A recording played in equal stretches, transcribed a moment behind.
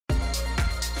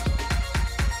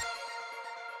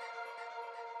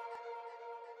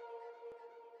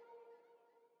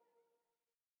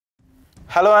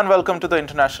Hello and welcome to the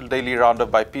International Daily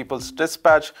Roundup by People's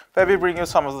Dispatch, where we bring you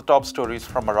some of the top stories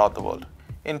from around the world.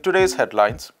 In today's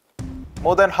headlines,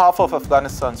 more than half of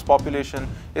Afghanistan's population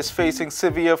is facing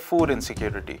severe food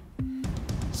insecurity.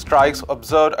 Strikes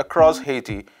observed across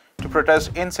Haiti to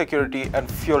protest insecurity and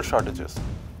fuel shortages.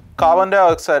 Carbon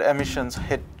dioxide emissions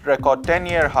hit record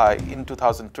 10-year high in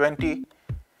 2020.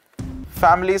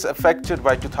 Families affected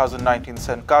by 2019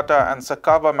 Senkata and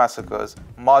Sacaba massacres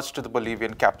marched to the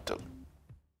Bolivian capital.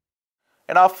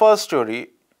 In our first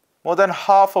story, more than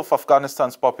half of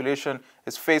Afghanistan's population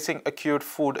is facing acute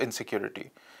food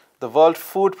insecurity. The World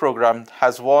Food Programme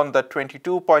has warned that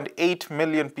 22.8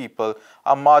 million people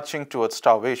are marching towards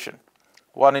starvation.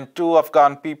 1 in 2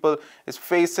 Afghan people is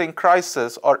facing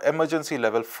crisis or emergency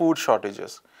level food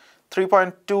shortages.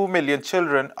 3.2 million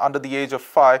children under the age of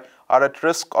 5 are at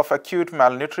risk of acute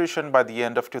malnutrition by the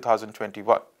end of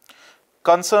 2021.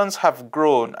 Concerns have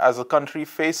grown as the country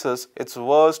faces its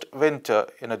worst winter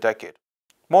in a decade.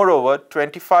 Moreover,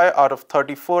 25 out of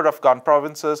 34 Afghan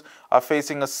provinces are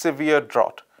facing a severe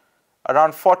drought.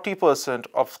 Around 40%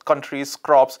 of the country's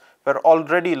crops were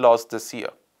already lost this year.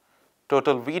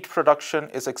 Total wheat production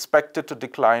is expected to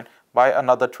decline by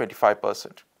another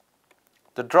 25%.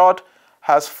 The drought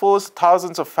has forced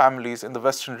thousands of families in the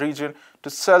western region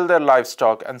to sell their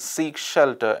livestock and seek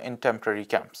shelter in temporary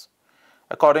camps.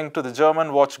 According to the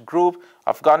German watch group,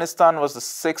 Afghanistan was the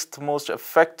 6th most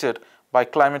affected by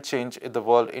climate change in the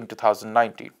world in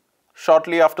 2019.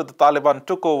 Shortly after the Taliban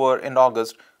took over in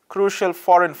August, crucial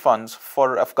foreign funds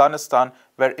for Afghanistan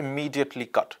were immediately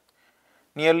cut.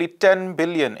 Nearly 10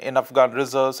 billion in Afghan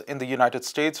reserves in the United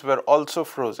States were also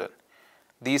frozen.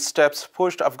 These steps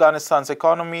pushed Afghanistan's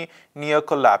economy near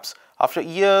collapse after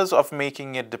years of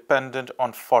making it dependent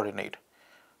on foreign aid.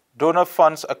 Donor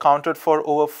funds accounted for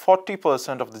over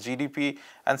 40% of the GDP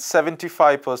and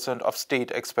 75% of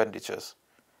state expenditures.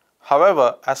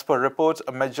 However, as per reports,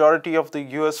 a majority of the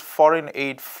US foreign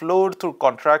aid flowed through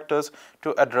contractors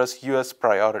to address US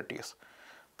priorities.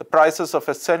 The prices of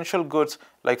essential goods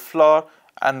like flour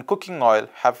and cooking oil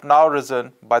have now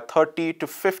risen by 30 to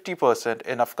 50%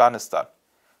 in Afghanistan.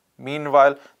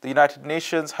 Meanwhile, the United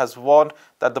Nations has warned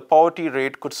that the poverty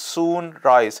rate could soon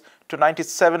rise to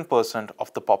 97%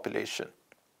 of the population.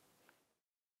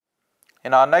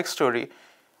 In our next story,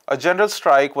 a general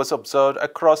strike was observed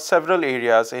across several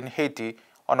areas in Haiti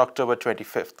on October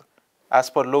 25th. As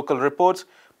per local reports,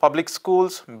 public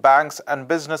schools, banks, and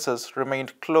businesses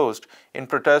remained closed in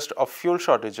protest of fuel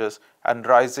shortages and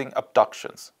rising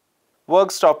abductions.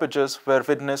 Work stoppages were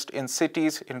witnessed in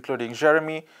cities including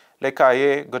Jérémie, Les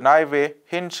Cayes, Gonaïves,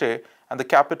 Hinche, and the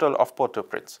capital of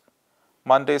Port-au-Prince.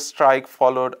 Monday's strike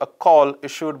followed a call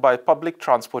issued by public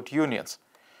transport unions.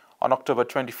 On October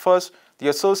 21st, the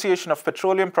Association of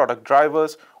Petroleum Product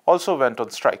Drivers also went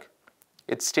on strike.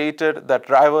 It stated that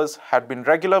drivers had been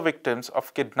regular victims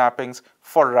of kidnappings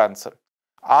for ransom.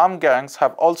 Armed gangs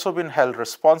have also been held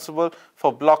responsible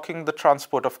for blocking the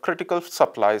transport of critical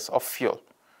supplies of fuel.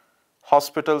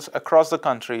 Hospitals across the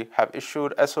country have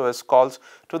issued SOS calls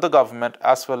to the government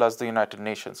as well as the United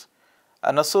Nations.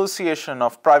 An association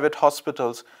of private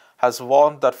hospitals has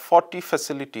warned that 40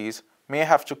 facilities may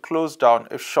have to close down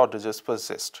if shortages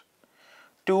persist.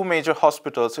 2 major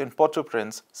hospitals in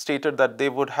Port-au-Prince stated that they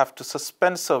would have to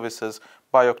suspend services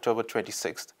by October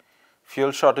 26th.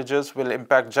 Fuel shortages will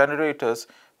impact generators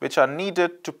which are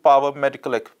needed to power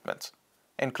medical equipment,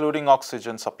 including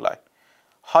oxygen supply.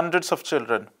 Hundreds of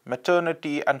children,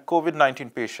 maternity, and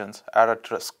COVID-19 patients are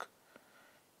at risk.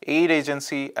 Aid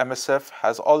agency MSF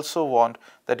has also warned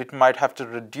that it might have to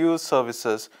reduce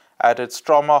services at its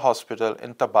trauma hospital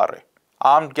in Tabare.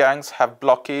 Armed gangs have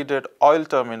blockaded oil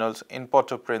terminals in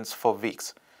Port-au-Prince for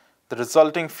weeks. The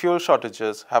resulting fuel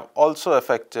shortages have also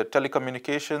affected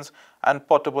telecommunications and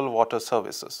potable water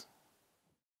services.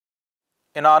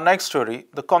 In our next story,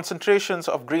 the concentrations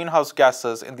of greenhouse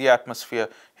gases in the atmosphere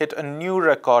hit a new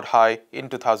record high in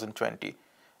 2020.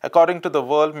 According to the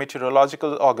World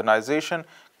Meteorological Organization,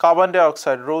 carbon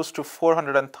dioxide rose to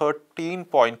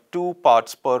 413.2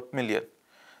 parts per million.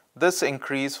 This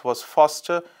increase was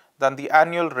faster than the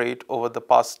annual rate over the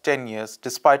past 10 years,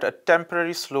 despite a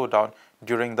temporary slowdown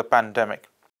during the pandemic.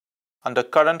 Under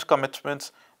current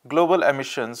commitments, global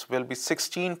emissions will be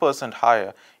 16%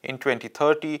 higher in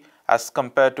 2030 as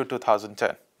compared to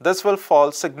 2010. This will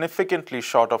fall significantly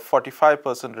short of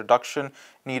 45% reduction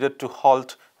needed to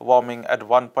halt warming at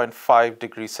 1.5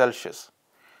 degrees Celsius.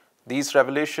 These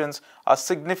revelations are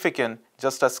significant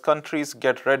just as countries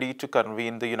get ready to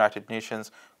convene the United Nations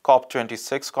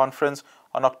COP26 conference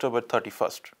on October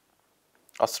 31st.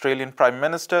 Australian Prime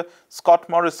Minister Scott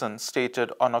Morrison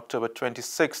stated on October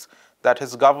 26 that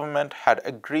his government had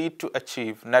agreed to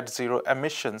achieve net zero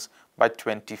emissions by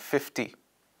 2050.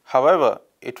 However,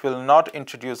 it will not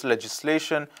introduce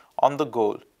legislation on the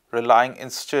goal, relying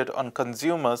instead on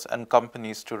consumers and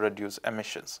companies to reduce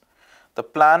emissions. The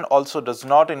plan also does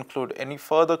not include any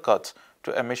further cuts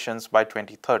to emissions by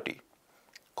 2030.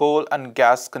 Coal and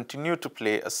gas continue to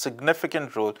play a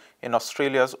significant role in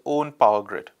Australia's own power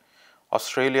grid.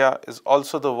 Australia is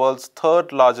also the world's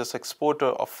third largest exporter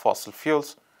of fossil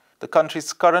fuels. The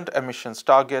country's current emissions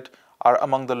target are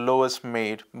among the lowest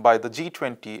made by the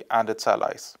G20 and its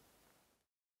allies.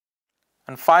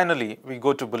 And finally, we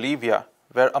go to Bolivia,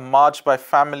 where a march by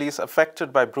families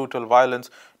affected by brutal violence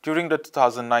during the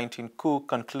 2019 coup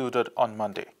concluded on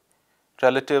Monday.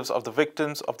 Relatives of the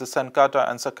victims of the Senkata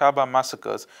and Sacaba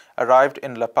massacres arrived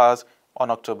in La Paz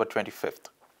on October 25th.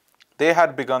 They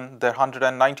had begun their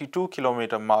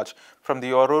 192-kilometer march from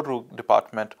the Oruro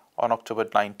department on October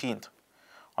 19th.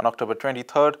 On October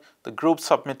 23rd, the group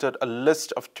submitted a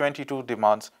list of 22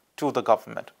 demands to the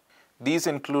government. These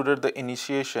included the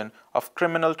initiation of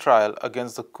criminal trial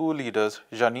against the coup leaders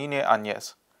Janine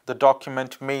Áñez. The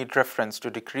document made reference to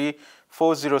Decree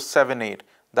 4078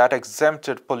 that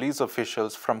exempted police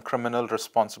officials from criminal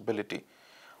responsibility.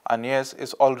 Áñez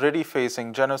is already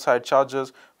facing genocide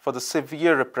charges for the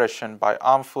severe repression by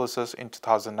armed forces in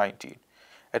 2019.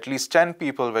 At least 10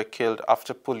 people were killed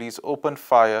after police opened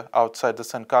fire outside the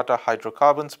Senkata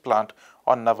hydrocarbons plant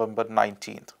on November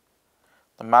 19th.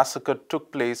 The massacre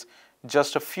took place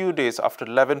just a few days after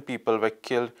 11 people were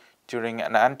killed during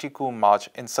an anti-coup march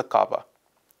in Sacaba.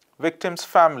 Victims'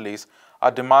 families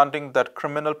are demanding that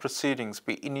criminal proceedings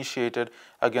be initiated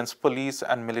against police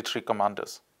and military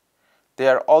commanders. They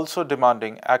are also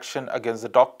demanding action against the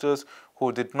doctors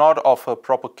who did not offer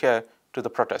proper care to the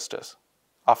protesters.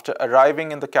 After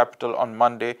arriving in the capital on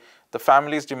Monday, the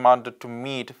families demanded to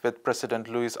meet with President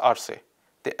Luis Arce.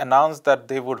 They announced that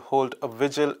they would hold a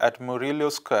vigil at Murillo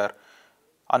Square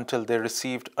until they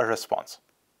received a response.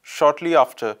 Shortly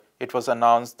after, it was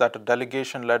announced that a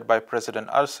delegation led by President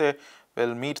Arce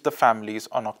will meet the families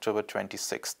on October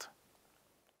 26th.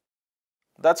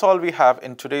 That's all we have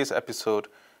in today's episode.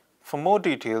 For more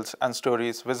details and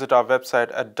stories, visit our website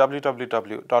at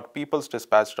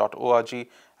www.peoplesdispatch.org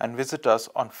and visit us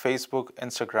on Facebook,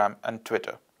 Instagram, and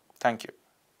Twitter. Thank you.